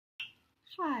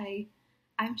Hi,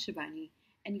 I'm Shivani,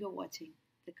 and you're watching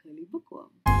The Curly Bookworm.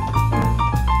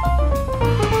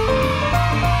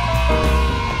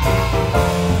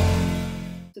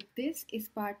 So, this is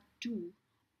part 2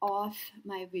 of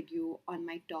my video on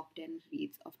my top 10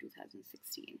 reads of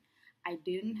 2016. I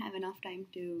didn't have enough time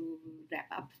to wrap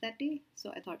up that day,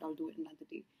 so I thought I'll do it another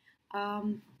day.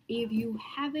 If you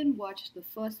haven't watched the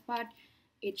first part,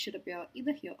 it should appear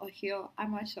either here or here.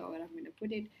 I'm not sure where I'm going to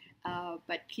put it,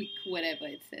 but click wherever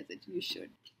it says it. You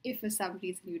should. If for some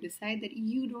reason you decide that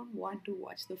you don't want to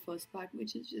watch the first part,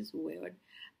 which is just weird,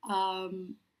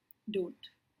 don't.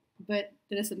 But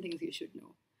there are some things you should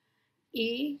know.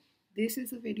 This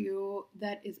is a video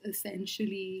that is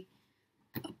essentially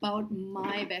about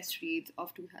my best reads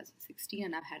of 2016,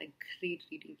 and I've had a great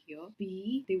reading here.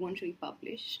 B, they weren't really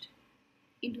published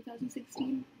in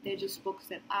 2016. They're just books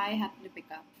that I happen to pick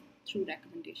up through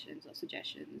recommendations or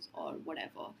suggestions or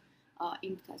whatever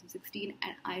in 2016,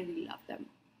 and I really love them.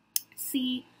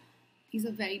 C, these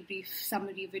are very brief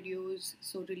summary videos,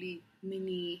 so really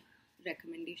mini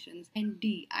recommendations. And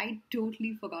D, I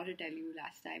totally forgot to tell you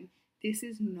last time, this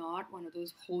is not one of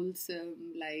those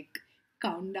wholesome like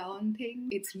countdown things.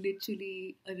 It's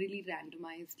literally a really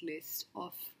randomized list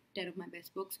of 10 of my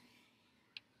best books,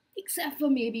 except for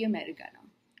maybe Americana,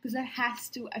 because that has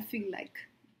to, I feel like,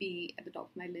 be at the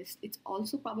top of my list. It's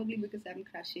also probably because I'm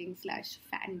crushing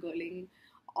 / fangirling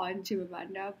on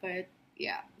Chimamanda, but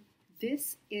yeah.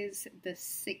 This is the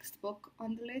 6th book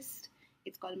on the list.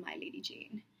 It's called My Lady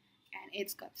Jane, and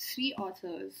it's got 3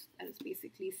 authors. That is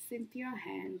basically Cynthia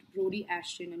and Brodi,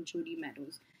 Ashton, and Jodi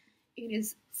Meadows. It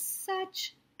is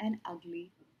such an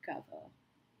ugly cover.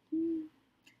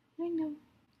 I know.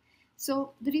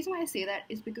 So the reason why I say that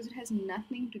is because it has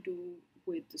nothing to do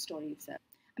with the story itself.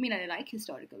 I mean, I like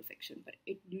historical fiction, but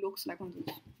it looks like one of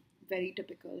those very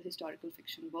typical historical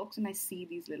fiction books, and I see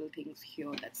these little things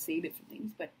here that say different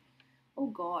things, but oh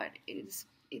god, it's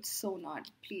so not.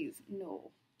 Please,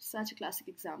 no. Such a classic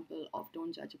example of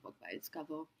don't judge a book by its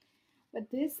cover. But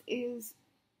this is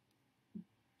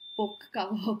book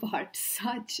cover part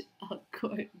such a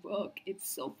good book. It's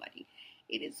so funny.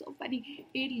 It is so funny.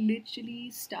 It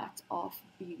literally starts off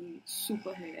being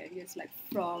super hilarious, like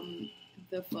from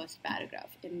the first paragraph,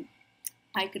 and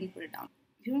I couldn't put it down.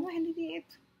 You remember Henry VIII?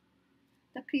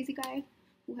 That crazy guy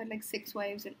who had like 6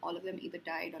 wives and all of them either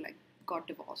died or like got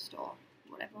divorced or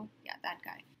whatever. Yeah, that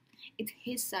guy. It's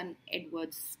his son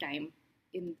Edward's time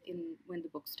in when the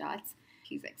book starts.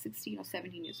 He's like 16 or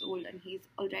 17 years old and he's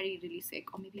already really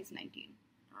sick, or maybe he's 19.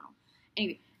 I don't know.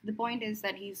 Anyway, the point is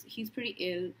that he's pretty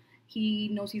ill. He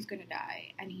knows he's gonna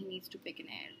die and he needs to pick an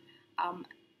heir.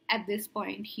 At this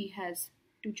point, he has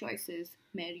 2 choices: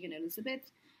 Mary and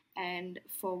Elizabeth. And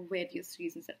for various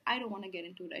reasons that I don't want to get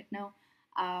into right now,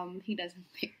 he doesn't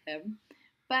pick them,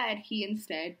 but he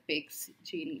instead picks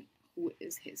Jane, who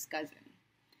is his cousin.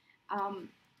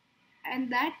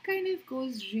 And that kind of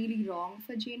goes really wrong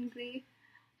for Jane Grey.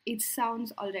 It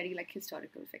sounds already like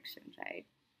historical fiction, right?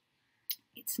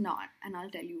 It's not, and I'll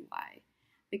tell you why.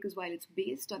 Because while it's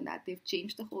based on that, they've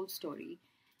changed the whole story.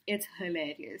 It's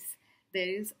hilarious. There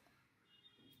is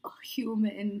a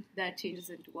human that changes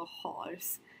into a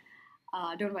horse.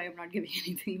 Don't worry, I'm not giving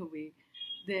anything away.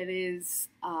 There is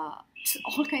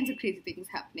all kinds of crazy things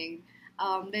happening.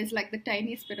 There's like the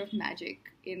tiniest bit of magic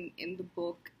in the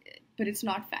book, but it's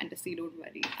not fantasy, don't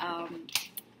worry.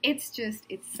 It's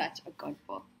such a good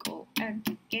book. Go and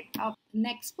pick it up.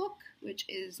 Next book, which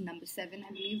is number 7,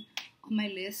 I believe, on my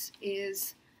list,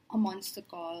 is A Monster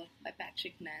Call by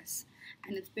Patrick Ness.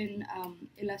 And it's been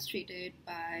illustrated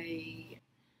by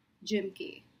Jim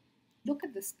Kay. Look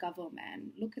at this cover,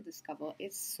 man. Look at this cover.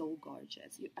 It's so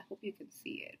gorgeous. I hope you can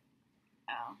see it.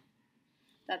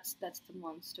 That's the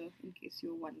monster, in case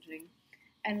you're wondering.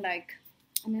 And like,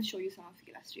 I'm going to show you some of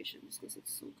the illustrations because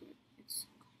it's so good. It's so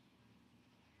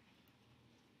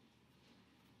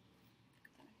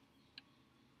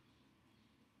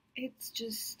good. It's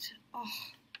just,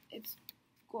 it's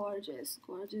gorgeous,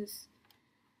 gorgeous.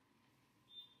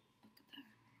 Look at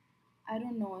that. I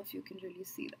don't know if you can really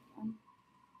see that one.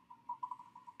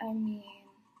 I mean,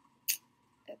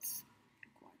 it's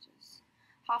gorgeous.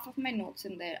 Half of my notes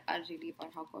in there are really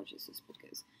about how gorgeous this book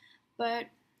is. But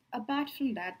apart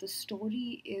from that, the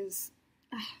story is,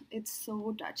 it's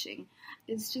so touching.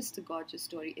 It's just a gorgeous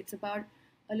story. It's about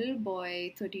a little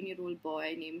boy, 13-year-old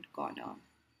boy named Connor,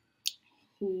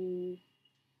 who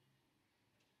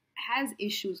has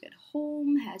issues at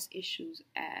home, has issues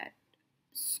at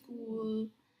school,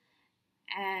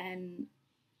 and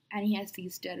he has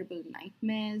these terrible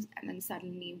nightmares, and then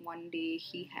suddenly one day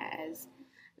he has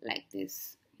like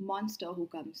this monster who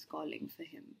comes calling for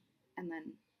him, and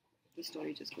then the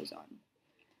story just goes on.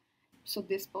 So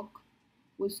this book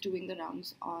was doing the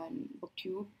rounds on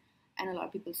BookTube, and a lot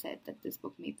of people said that this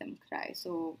book made them cry.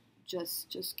 So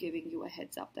just giving you a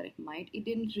heads up that it might. It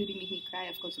didn't really make me cry.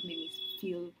 Of course, it made me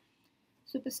feel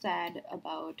super sad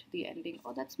about the ending.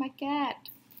 Oh, that's my cat.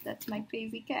 That's my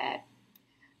crazy cat.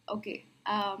 Okay,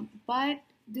 but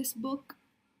this book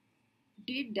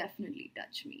did definitely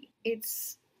touch me.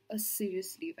 It's a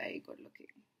seriously very good looking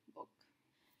book.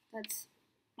 That's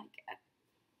my cat.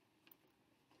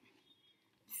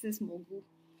 This is Mogu.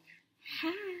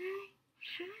 Hi,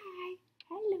 hi,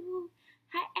 hello,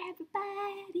 hi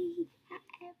everybody, hi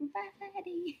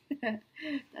everybody.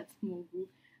 That's Mogu.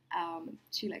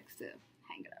 She likes to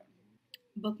hang around.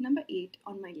 Book number 8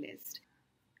 on my list,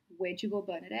 Where'd You Go,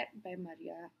 Bernadette by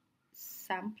Maria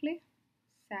Sample.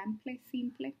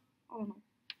 Simple. I don't know.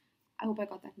 I hope I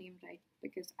got that name right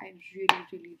because I really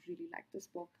like this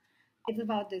book. It's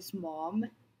about this mom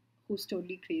who's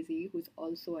totally crazy, who's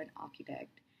also an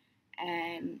architect,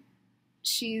 and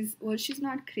she's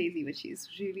not crazy, but she's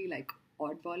really like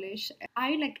oddballish.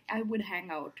 I would hang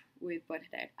out with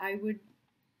Bernadette.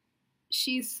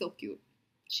 She's so cute.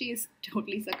 She is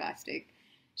totally sarcastic.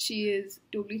 She is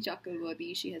totally chuckle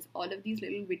worthy. She has all of these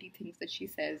little witty things that she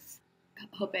says.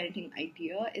 Her parenting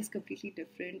idea is completely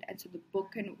different, and so the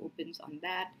book kind of opens on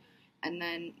that. And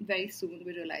then very soon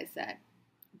we realize that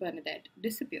Bernadette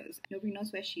disappears. Nobody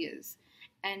knows where she is,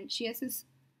 and she has this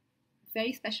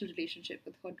very special relationship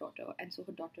with her daughter, and so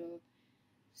her daughter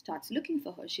starts looking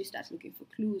for her. She starts looking for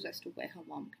clues as to where her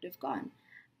mom could have gone.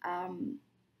 Um,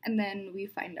 and then we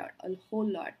find out a whole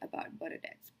lot about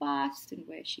Bernadette's past and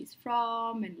where she's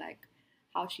from, and like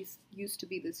how she's used to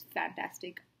be this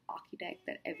fantastic architect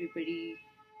that everybody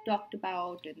talked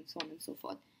about, and so on and so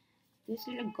forth. This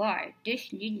little guy.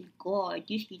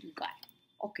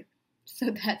 Okay,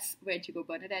 so that's Where'd You Go,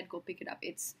 Bernadette. Go pick it up.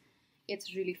 It's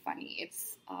really funny.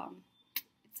 It's a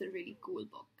really cool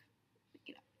book.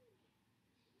 Pick it up.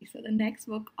 So the next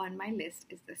book on my list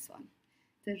is this one,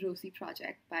 The Rosie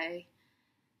Project by,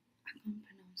 I can't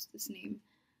pronounce this name,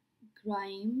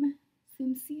 Graeme,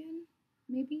 Simsion,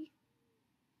 maybe?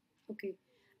 Okay,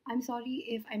 I'm sorry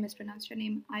if I mispronounced your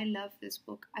name. I love this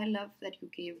book. I love that you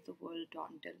gave the world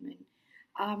Don Tillman.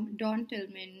 Don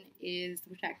Tillman is the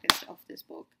protagonist of this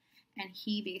book, and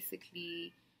he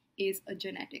basically is a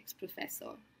genetics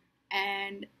professor.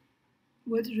 And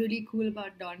what's really cool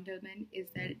about Don Tillman is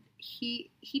that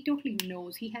he totally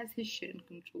knows. He has his shit in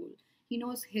control. He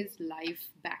knows his life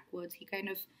backwards. He kind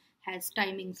of has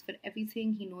timings for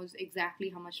everything. He knows exactly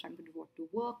how much time to devote to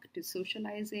work, to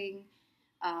socializing.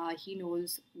 He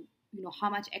knows, how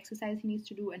much exercise he needs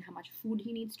to do and how much food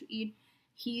he needs to eat.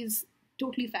 He's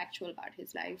totally factual about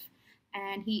his life,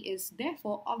 and he is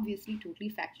therefore obviously totally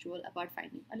factual about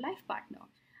finding a life partner.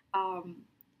 Um,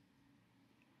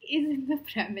 isn't the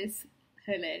premise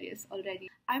hilarious already?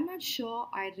 I'm not sure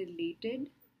I related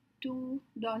to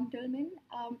Don Tillman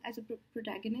as a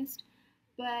protagonist,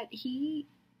 but he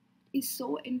is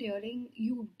so endearing.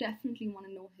 You definitely want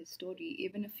to know his story,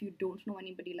 even if you don't know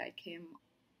anybody like him.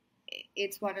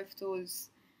 It's one of those,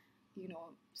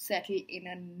 settle in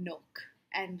a nook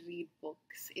and read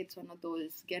books. It's one of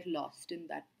those get lost in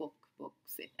that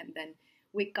books, and then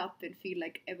wake up and feel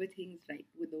like everything's right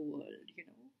with the world.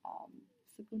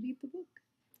 So go read the book.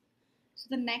 So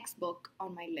the next book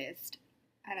on my list,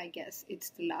 and I guess it's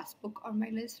the last book on my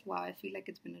list. Wow, I feel like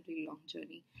it's been a really long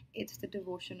journey. It's The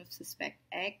Devotion of Suspect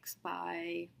X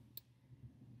by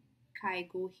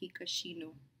Kiego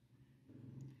Higashino.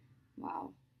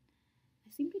 Wow.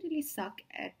 I seem to really suck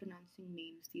at pronouncing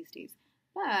names these days.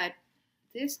 But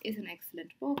this is an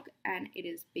excellent book, and it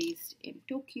is based in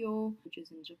Tokyo, which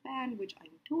is in Japan, which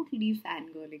I'm totally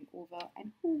fangirling over.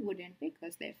 And who wouldn't,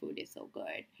 because their food is so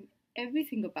good.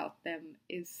 Everything about them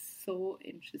is so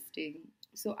interesting.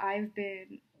 So I've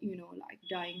been, like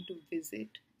dying to visit.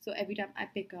 So every time I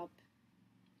pick up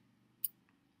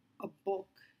a book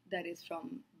that is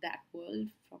from that world,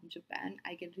 from Japan,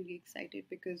 I get really excited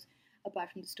because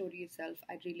apart from the story itself,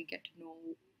 I really get to know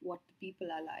what the people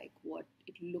are like, what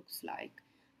it looks like.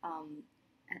 And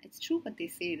it's true what they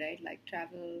say, right? Like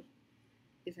travel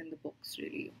is in the books,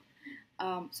 really.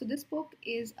 So this book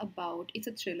is it's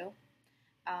a thriller.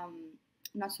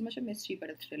 Not so much a mystery, but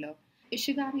a thriller.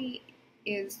 Ishigami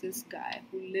is this guy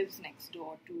who lives next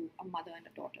door to a mother and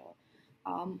a daughter,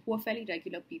 who are fairly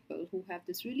regular people who have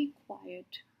this really quiet,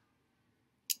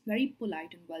 very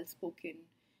polite and well-spoken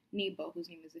neighbor whose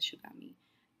name is Ishigami.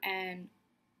 And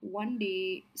one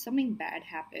day, something bad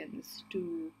happens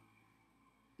to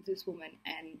this woman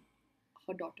and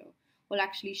her daughter. Well,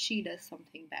 actually, she does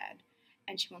something bad,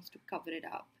 and she wants to cover it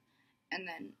up. And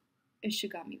then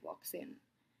Ishigami walks in,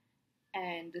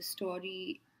 and the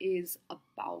story is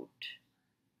about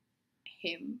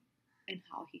him and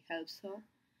how he helps her.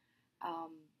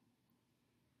 Um,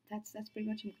 that's pretty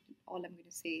much all I'm going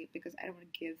to say, because I don't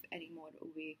want to give any more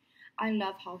away. I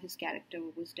love how his character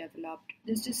was developed.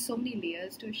 There's just so many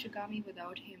layers to Ishigami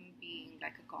without him being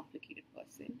like a complicated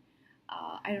person.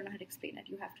 I don't know how to explain it.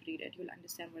 You have to read it. You'll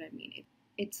understand what I mean.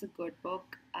 It's a good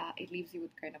book. It leaves you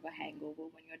with kind of a hangover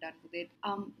when you're done with it.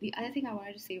 The other thing I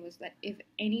wanted to say was that if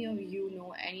any of you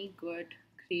know any good,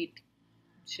 great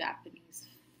Japanese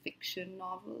fiction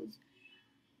novels,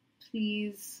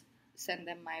 please send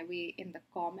them my way in the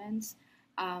comments.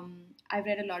 I've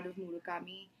read a lot of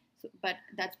Murakami, but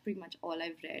that's pretty much all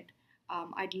I've read.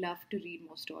 I'd love to read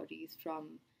more stories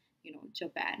from,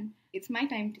 Japan. It's my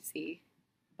time to say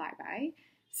bye bye.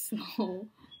 So,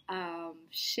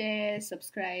 share,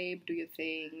 subscribe, do your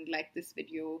thing, like this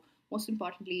video. Most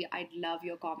importantly, I'd love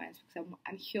your comments, because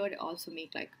I'm here to also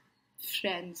make like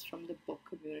friends from the book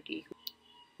community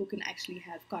who can actually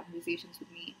have conversations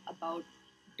with me about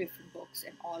different books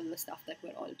and all the stuff that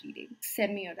we're all reading.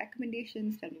 Send me your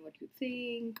recommendations, tell me what you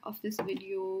think of this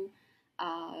video.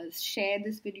 Share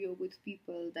this video with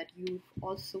people that you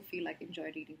also feel like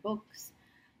enjoy reading books.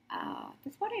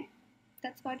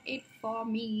 That's about it for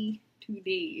me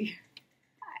today.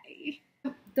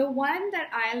 Bye. The one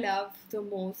that I love the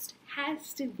most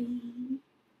has to be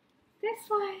this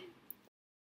one.